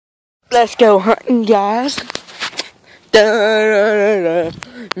Let's go hunting, guys. Don't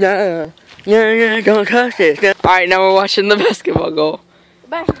touch this. Alright, now we're watching the basketball goal.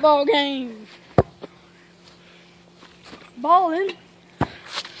 Basketball game. Balling.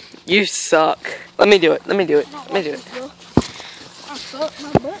 You suck. Let me do it. Let me do it. Let me do it. I suck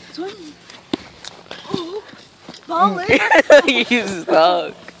my butt swinging. Oh, balling. You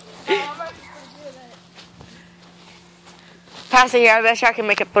suck. Pass it here. I bet you I can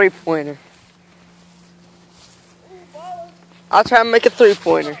make a three-pointer. I'll try and make a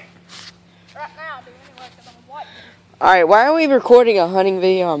three-pointer. Right now, I do anyway, because I'm a white girl. Alright, why are we recording a hunting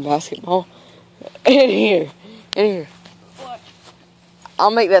video on basketball? In here. In here. What?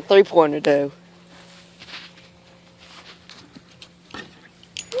 I'll make that three-pointer, though.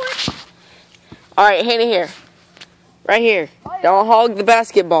 What? Alright, hand it here. Right here. Don't hog the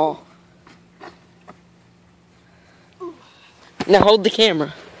basketball. Now hold the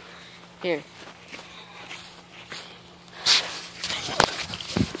camera. Here.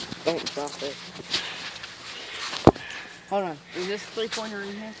 Don't drop it. Hold on. Is this three-pointer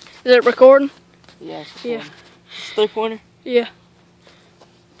in here? Is it recording? Yeah. It's Yeah. three-pointer? Yeah.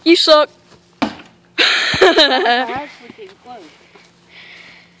 You suck.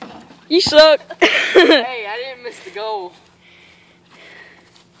 You suck. Hey, I didn't miss the goal.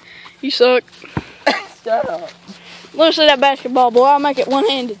 You suck. Shut up. Let me see that basketball, boy. I'll make it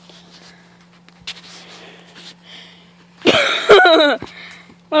one-handed.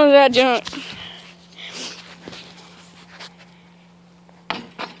 What was that junk?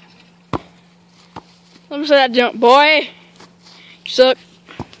 Let me see that junk, boy. You suck.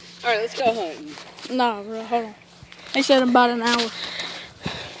 Alright, let's go hunting. Nah, bro, hold on. They said about an hour.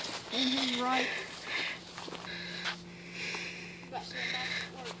 Right.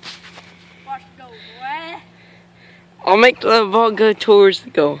 Watch the goal, boy. I'll make the ball go towards the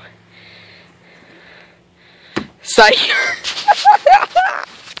goal. Psych.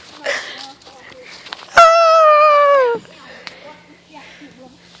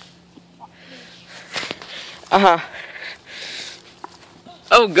 Uh-huh.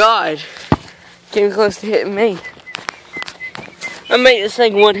 Oh, God. Came close to hitting me. I made this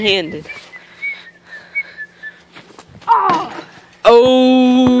thing one-handed. Oh!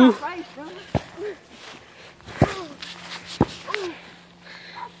 Oh!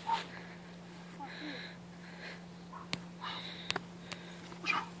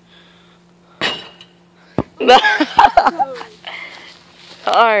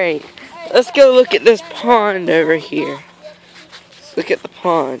 Alright, let's go look at this pond over here. Let's look at the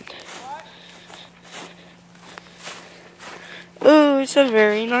pond. Ooh, it's a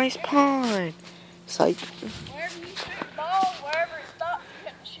very nice pond. It's like... Wherever you shoot the ball, wherever it stops, you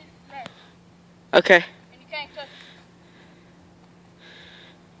have to shoot it from there. Okay. And you can't touch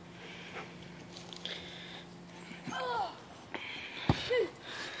it. Oh, shoot.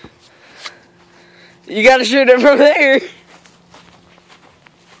 You gotta shoot it from there.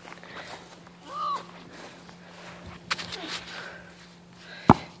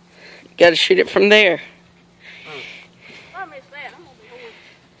 Gotta shoot it from there. I missed that. I'm gonna be horrible.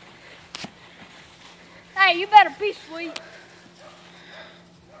 Hey, you better be sweet.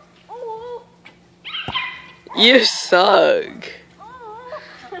 Oh. You suck. Oh.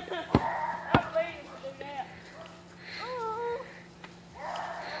 I believe you to do that. Oh.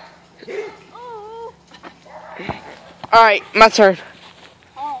 Oh. Alright, my turn.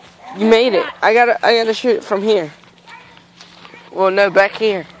 Oh. You made it. I gotta shoot it from here. Well, no, back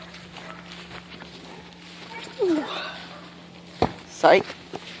here. Psych.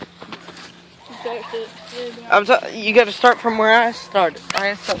 You gotta start from where I started. I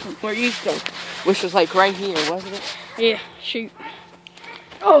had to start from where you started, which was like right here, wasn't it? Yeah, shoot.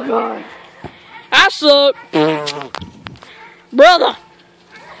 Oh, God. I suck. Brother.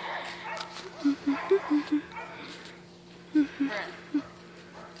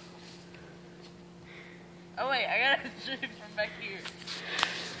 Oh wait, I gotta shoot it from back here.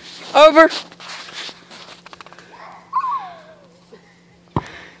 Over.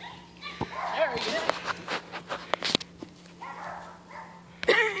 There we go.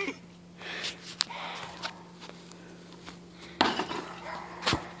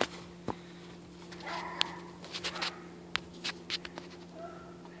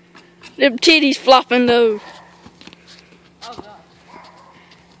 Them titties flopping though. Oh God.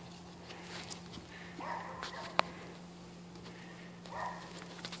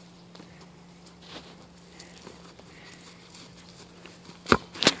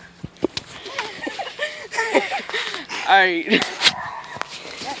 Alright.